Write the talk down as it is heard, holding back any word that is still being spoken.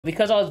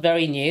Because I was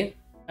very new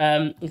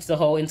into the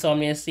whole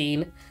Insomnia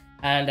scene,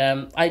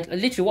 and I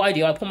literally, what I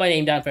do, I put my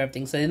name down for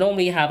everything. So they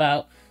normally have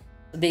out,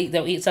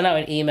 they'll send out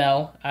an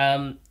email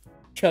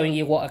showing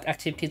you what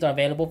activities are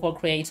available for a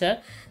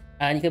creator,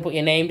 and you can put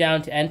your name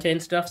down to enter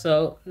and stuff.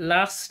 So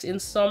last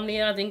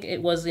Insomnia, I think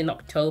it was in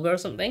October or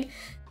something.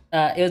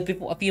 It was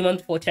before, a few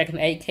months before Tekken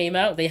 8 came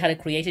out. They had a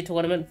creator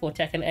tournament for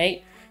Tekken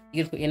 8.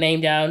 You could put your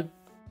name down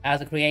as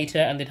a creator,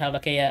 and they'd have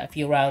like a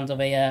few rounds of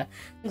I think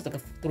it's like a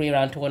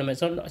 3-round tournament.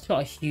 So it's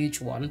not a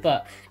huge one,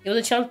 but it was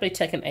a chance to play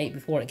Tekken 8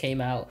 before it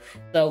came out.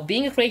 So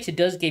being a creator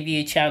does give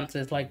you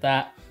chances like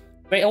that.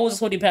 But it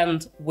also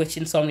depends which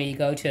Insomnia you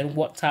go to and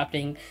what's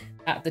happening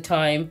at the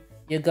time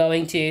you're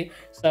going to.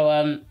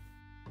 So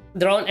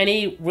there aren't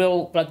any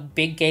real like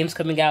big games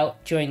coming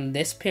out during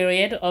this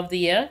period of the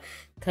year,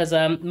 because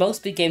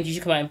most big games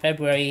usually come out in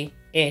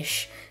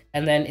February-ish,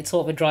 and then it's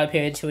sort of a dry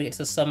period until we get to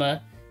the summer,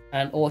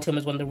 and autumn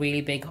is when the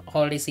really big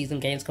holiday season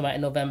games come out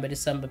in November,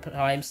 December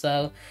time.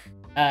 So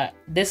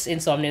this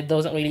Insomnia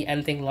doesn't really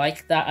anything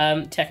like that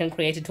Tekken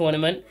Creator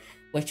Tournament,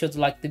 which was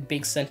like the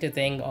big center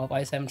thing of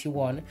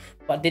I-71.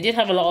 But they did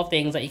have a lot of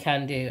things that you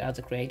can do as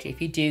a creator. If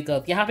you do go,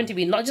 if you happen to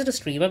be not just a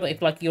streamer, but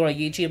if like you're a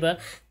YouTuber,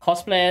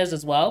 cosplayers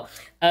as well,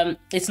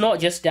 it's not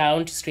just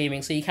down to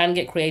streaming. So you can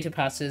get creator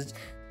passes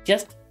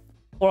just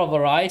for a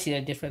variety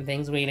of different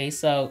things, really.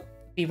 So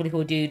people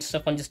who do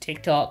stuff on just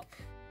TikTok,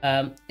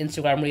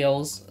 Instagram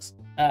Reels,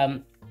 a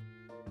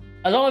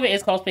lot of it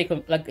is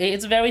cosplay. Like,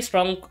 it's a very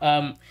strong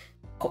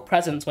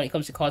presence when it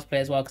comes to cosplay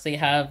as well, because they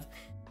have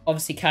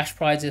obviously cash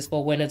prizes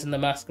for winners in the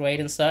masquerade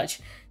and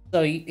such.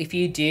 So if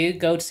you do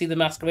go to see the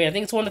masquerade, I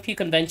think it's one of the few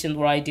conventions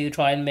where I do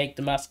try and make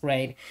the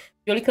masquerade,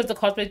 purely because the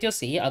cosplays you'll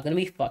see are going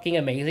to be fucking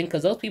amazing,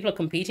 because those people are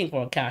competing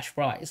for a cash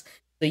prize,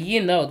 so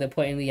you know they're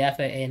putting the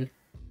effort in.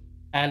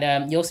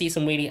 And you'll see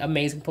some really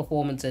amazing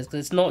performances, because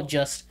it's not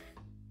just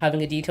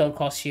having a detailed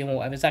costume or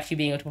whatever, it's actually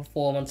being able to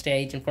perform on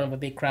stage in front of a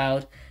big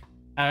crowd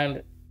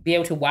and be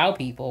able to wow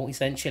people,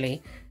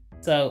 essentially.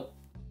 So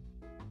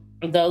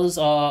those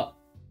are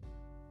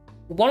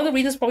one of the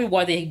reasons probably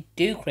why they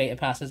do create a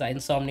passes at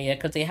Insomnia,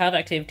 because they have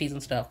activities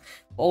and stuff.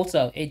 But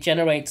also, it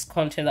generates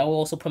content that will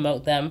also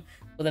promote them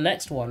for the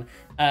next one.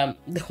 One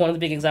of the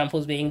big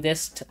examples being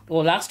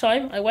last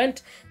time I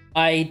went,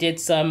 I did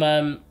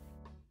some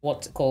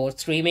what's it called,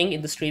 streaming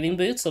in the streaming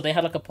booth. So they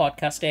had like a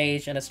podcast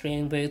stage and a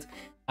streaming booth.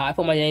 I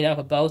put my name down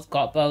for both,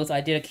 got both.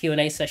 I did a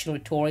Q&A session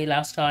with Tori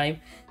last time,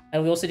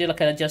 and we also did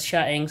like a just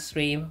chatting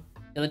stream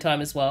the other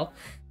time as well.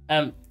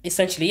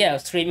 Essentially, yeah,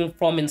 streaming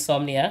from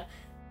Insomnia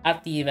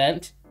at the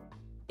event,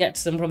 get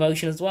some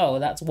promotion as well.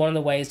 That's one of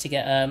the ways to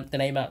get the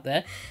name out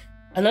there.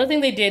 Another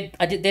thing they did,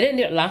 they didn't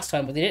do it last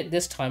time, but they did it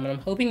this time, and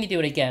I'm hoping they do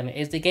it again,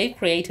 is they gave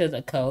creators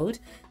a code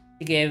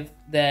to give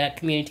their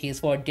communities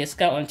for a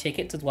discount on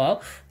tickets as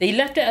well. They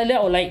left it a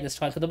little late this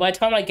time, so by the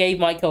time I gave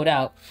my code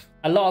out,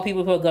 a lot of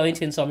people who are going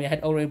to Insomnia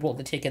had already bought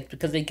the tickets,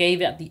 because they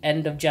gave it at the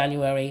end of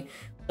January.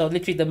 So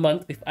literally the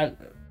month before,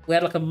 we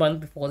had like a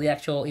month before the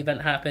actual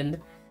event happened,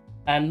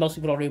 and most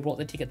people already bought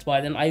the tickets by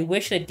then. I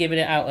wish they'd given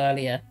it out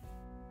earlier,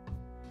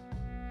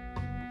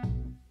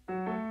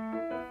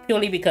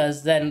 purely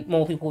because then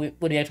more people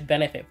would be able to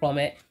benefit from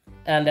it.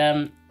 And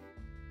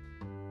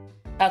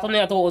that's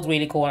something I thought was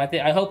really cool, and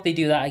I hope they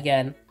do that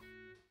again.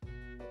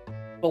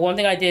 But one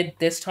thing I did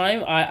this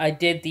time, I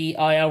did the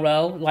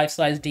IRL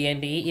life-size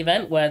D&D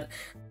event, where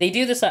they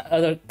do this at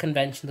other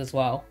conventions as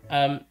well.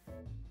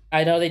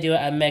 I know they do it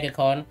at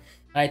MegaCon.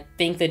 I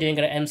think they're doing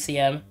it at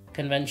MCM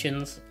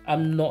conventions.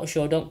 I'm not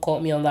sure. Don't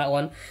quote me on that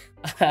one.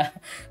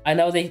 I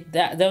know there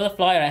was a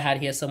flyer I had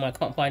here somewhere. I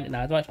can't find it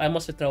now. I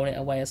must have thrown it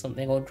away or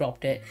something, or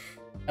dropped it.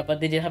 But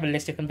they did have a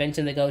list of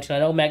conventions they go to. I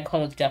know MegaCon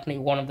was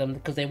definitely one of them,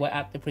 because they were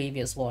at the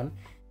previous one.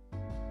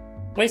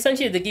 But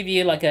essentially, they give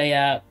you like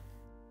a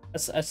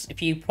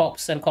few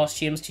props and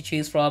costumes to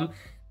choose from.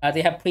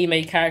 They have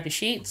pre-made character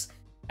sheets,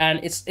 and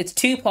it's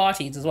 2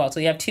 parties as well. So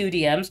you have 2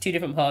 DMs, 2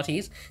 different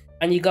parties,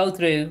 and you go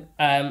through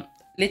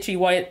literally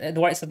what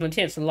it says on the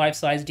tin. It's a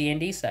life-size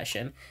D&D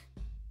session.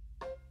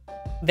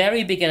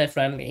 Very beginner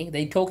friendly.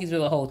 They talk you through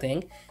the whole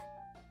thing.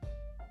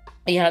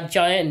 You have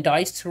giant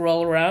dice to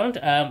roll around.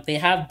 They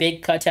have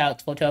big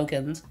cutouts for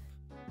tokens,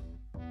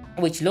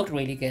 which looked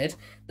really good.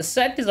 The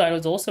set design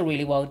was also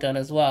really well done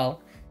as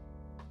well.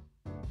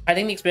 I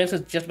think the experience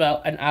was just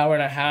about an hour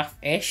and a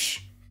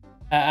half-ish.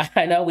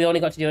 I know we only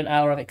got to do an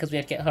hour of it because we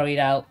had to get hurried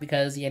out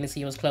because the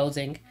NEC was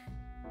closing.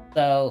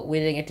 So we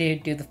didn't get to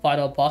do the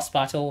final boss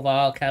battle of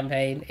our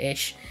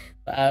campaign-ish.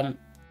 But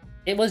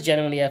it was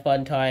generally a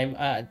fun time.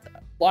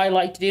 What I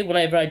like to do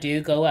whenever I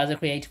do go as a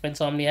creator for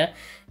Insomnia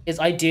is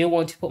I do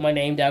want to put my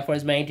name down for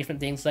as many different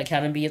things as I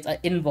can and be as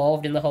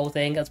involved in the whole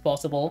thing as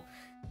possible.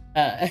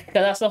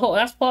 Because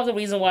that's part of the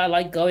reason why I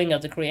like going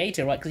as a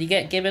creator, right? Because you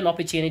get given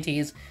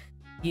opportunities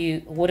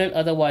you wouldn't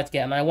otherwise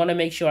get, and I want to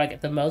make sure I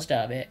get the most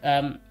out of it.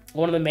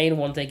 One of the main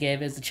ones they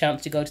give is the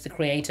chance to go to the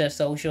creator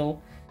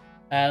social.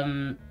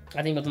 I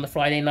think it was on the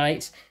Friday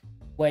night,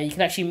 where you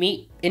can actually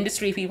meet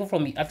industry people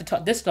from at the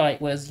top. This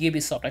night was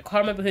Ubisoft. I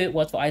can't remember who it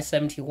was for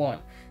I-71,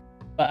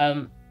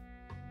 but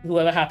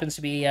whoever happens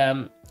to be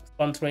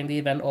sponsoring the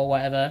event or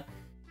whatever,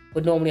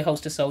 would normally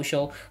host a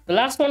social. The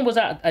last one was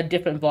at a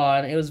different bar,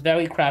 and it was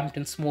very cramped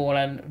and small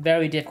and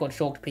very difficult to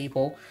talk to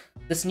people.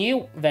 This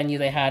new venue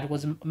they had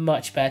was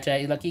much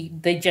better. Like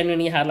they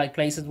genuinely had like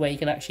places where you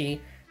can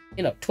actually,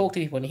 you know, talk to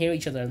people and hear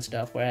each other and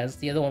stuff, whereas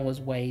the other one was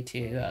way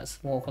too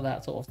small for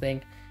that sort of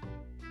thing.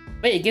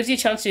 But it gives you a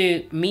chance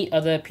to meet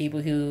other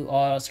people who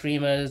are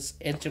streamers,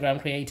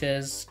 Instagram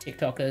creators,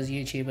 TikTokers,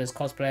 YouTubers,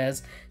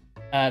 cosplayers,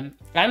 and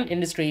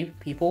industry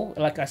people.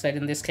 Like I said,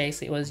 in this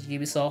case, it was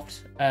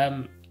Ubisoft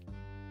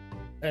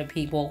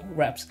people,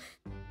 reps.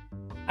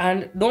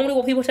 And normally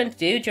what people tend to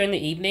do during the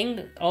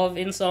evening of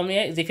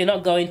Insomnia is, if you're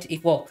not going to,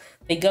 well,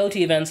 they go to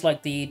events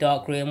like the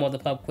Dark Room or the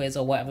pub quiz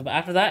or whatever, but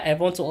after that,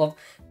 everyone sort of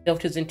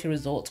filters into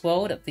Resorts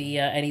World at the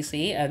NEC,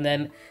 and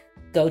then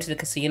go to the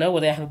casino where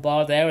they have a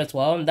bar there as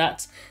well, and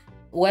that's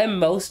where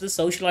most of the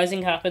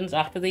socializing happens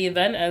after the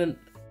event. And,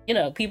 you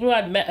know, people who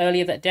I'd met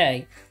earlier that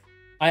day,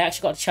 I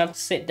actually got a chance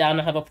to sit down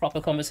and have a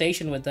proper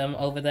conversation with them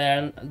over there,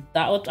 and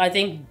that was, I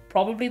think,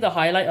 probably the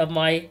highlight of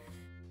my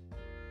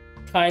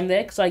time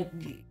there, because I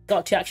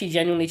got to actually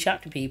genuinely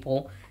chat to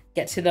people,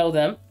 get to know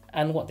them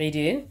and what they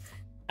do,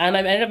 and I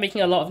ended up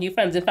making a lot of new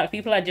friends. In fact,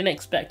 people I didn't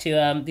expect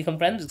to become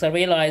friends with, because I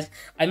realized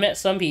I met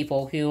some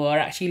people who are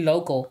actually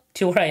local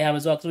to where I am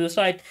as well, because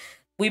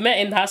we met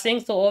in passing,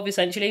 sort of,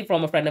 essentially,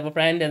 from a friend of a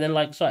friend, and then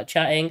like started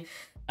chatting,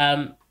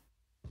 and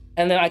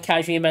then I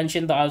casually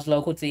mentioned that I was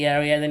local to the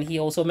area, and then he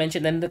also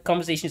mentioned, then the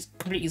conversation just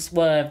completely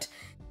swerved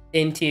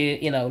into,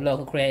 you know,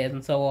 local creators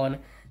and so on,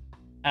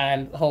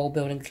 and the whole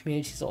building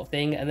community sort of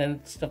thing, and then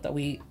stuff that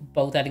we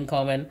both had in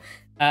common.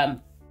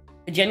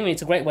 Genuinely,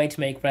 it's a great way to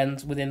make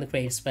friends within the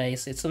creative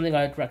space. It's something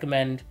I'd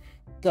recommend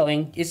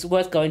going. It's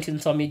worth going to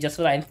Insomnia just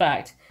for that. In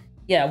fact,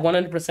 yeah,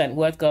 100%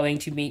 worth going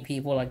to meet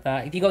people like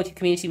that. If you go to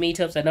community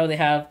meetups, I know they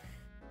have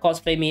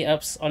cosplay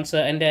meetups on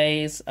certain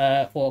days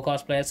for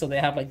cosplayers, so they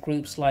have like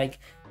groups like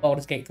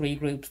Baldur's Gate 3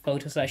 groups,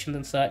 photo sessions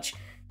and such.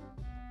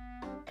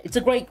 It's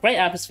a great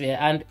atmosphere,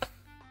 and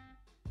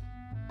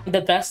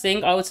the best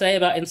thing I would say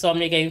about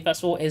Insomnia Gaming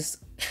Festival is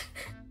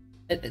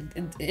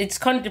it's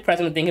kind of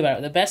depressing to think about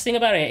it. The best thing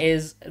about it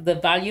is the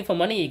value for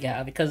money you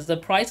get, because the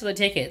price of the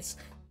tickets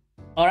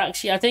are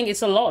actually, I think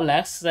it's a lot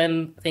less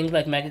than things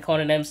like MegaCon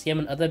and MCM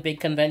and other big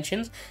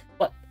conventions,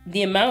 but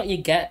the amount you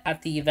get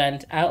at the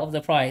event out of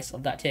the price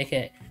of that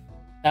ticket,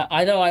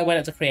 I know I went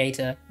as a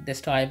creator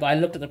this time, but I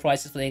looked at the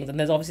prices for things, and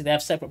there's obviously, they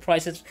have separate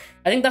prices.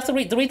 I think that's the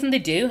reason they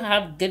do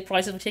have good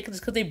prices for tickets, is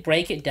because they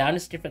break it down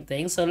into different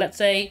things. So let's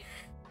say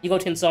you go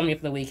to Insomnia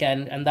for the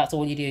weekend, and that's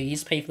all you do. You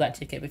just pay for that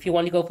ticket. But if you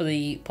want to go for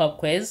the pub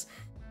quiz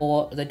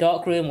or the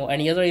dark room or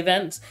any other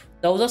events,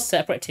 those are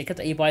separate tickets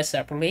that you buy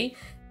separately.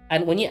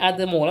 And when you add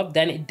them all up,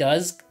 then it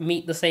does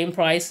meet the same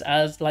price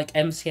as like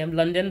MCM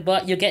London,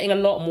 but you're getting a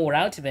lot more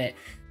out of it.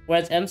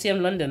 Whereas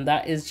MCM London,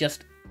 that is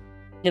just,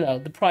 you know,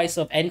 the price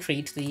of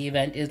entry to the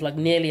event is like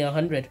nearly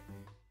 100,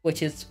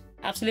 which is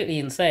absolutely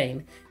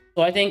insane.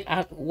 So I think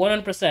at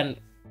 100%,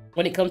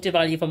 when it comes to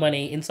value for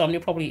money, Insomnia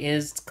probably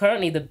is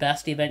currently the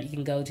best event you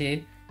can go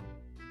to.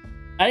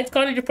 And it's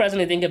kind of depressing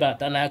to think about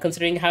that now,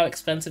 considering how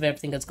expensive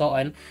everything has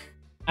gotten.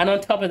 And on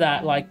top of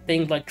that, like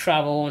things like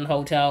travel and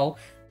hotel.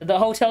 The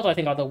hotels, I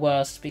think, are the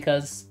worst,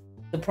 because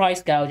the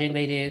price gouging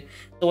they do.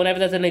 So whenever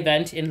there's an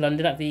event in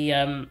London at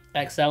the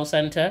Excel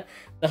Centre,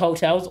 the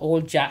hotels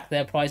all jack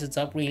their prices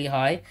up really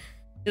high,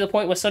 to the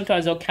point where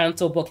sometimes they'll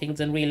cancel bookings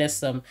and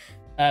relist them.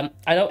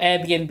 I know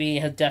Airbnb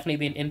has definitely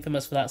been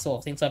infamous for that sort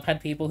of thing. So I've had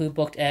people who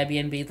booked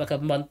Airbnb like a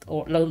month,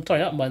 or no, sorry,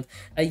 not a month,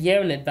 a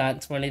year in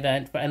advance for an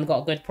event, and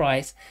got a good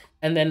price.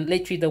 And then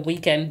literally the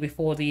weekend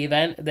before the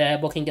event, their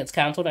booking gets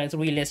cancelled and it's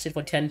relisted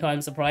for 10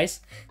 times the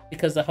price,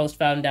 because the host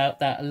found out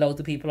that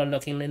loads of people are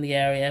looking in the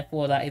area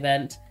for that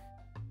event.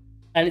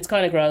 And it's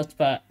kind of gross,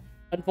 but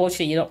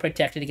unfortunately you're not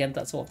protected against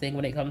that sort of thing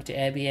when it comes to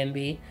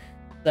Airbnb.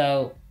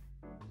 So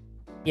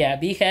yeah,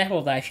 be careful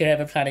of that if you're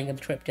ever planning a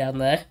trip down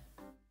there.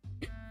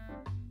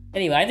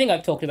 Anyway, I think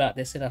I've talked about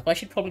this enough. I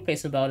should probably play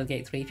some Baldur's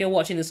Gate 3. If you're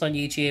watching this on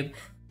YouTube,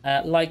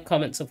 like,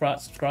 comment,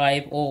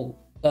 subscribe, or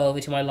go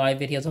over to my live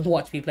videos and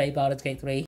watch me play Baldur's Gate 3.